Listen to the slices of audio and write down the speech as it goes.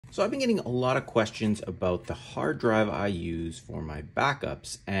So I've been getting a lot of questions about the hard drive I use for my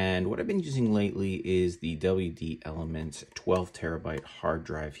backups, and what I've been using lately is the WD Elements 12 terabyte hard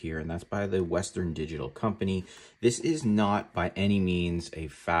drive here, and that's by the Western Digital Company. This is not by any means a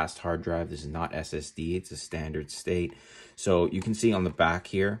fast hard drive. This is not SSD, it's a standard state. So you can see on the back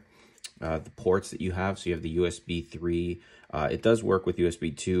here, the ports that you have. So you have the USB 3. It does work with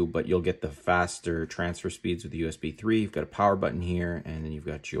USB 2, but you'll get the faster transfer speeds with the USB 3. You've got a power button here, and then you've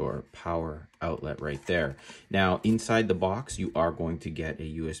got your power outlet right there. Now, inside the box, you are going to get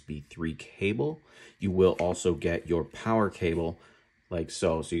a USB 3 cable. You will also get your power cable like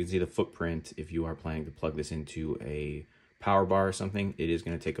so. So you can see the footprint if you are planning to plug this into a power bar or something. It is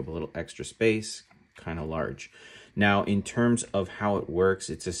going to take up a little extra space, kind of large. Now, in terms of how it works,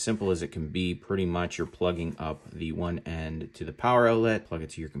 it's as simple as it can be. Pretty much you're plugging up the one end to the power outlet, plug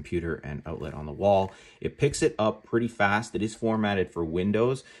it to your computer and outlet on the wall. It picks it up pretty fast. It is formatted for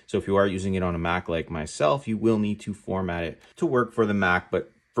Windows. So if you are using it on a Mac like myself, you will need to format it to work for the Mac, but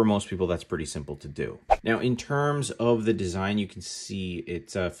for most people, that's pretty simple to do. Now, in terms of the design, you can see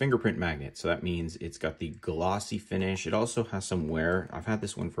it's a fingerprint magnet. So that means it's got the glossy finish. It also has some wear. I've had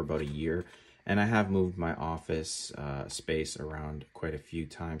this one for about a year. And I have moved my office space around quite a few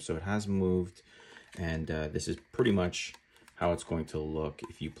times. So it has moved, and this is pretty much how it's going to look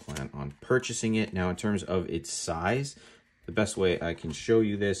if you plan on purchasing it. Now, in terms of its size, the best way I can show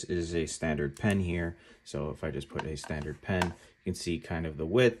you this is a standard pen here. So if I just put a standard pen, you can see kind of the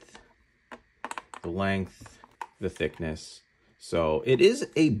width, the length, the thickness. So it is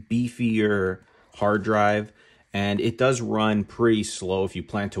a beefier hard drive. And it does run pretty slow if you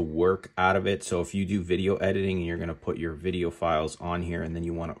plan to work out of it. So if you do video editing and you're going to put your video files on here and then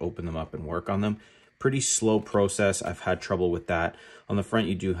you want to open them up and work on them, pretty slow process. I've had trouble with that. On the front,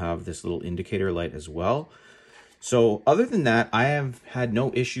 you do have this little indicator light as well. So other than that, I have had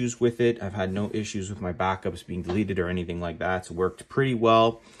no issues with it. I've had no issues with my backups being deleted or anything like that. It's worked pretty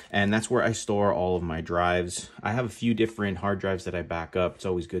well. And that's where I store all of my drives. I have a few different hard drives that I back up. It's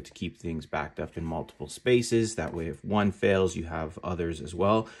always good to keep things backed up in multiple spaces. That way, if one fails, you have others as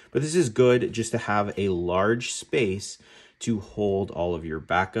well. But this is good just to have a large space to hold all of your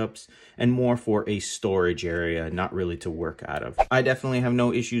backups, and more for a storage area, not really to work out of. I definitely have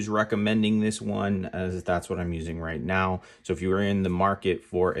no issues recommending this one, as that's what I'm using right now. So if you are in the market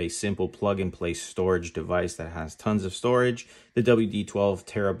for a simple plug and play storage device that has tons of storage, the WD 12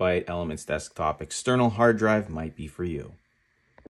 terabyte Elements desktop external hard drive might be for you.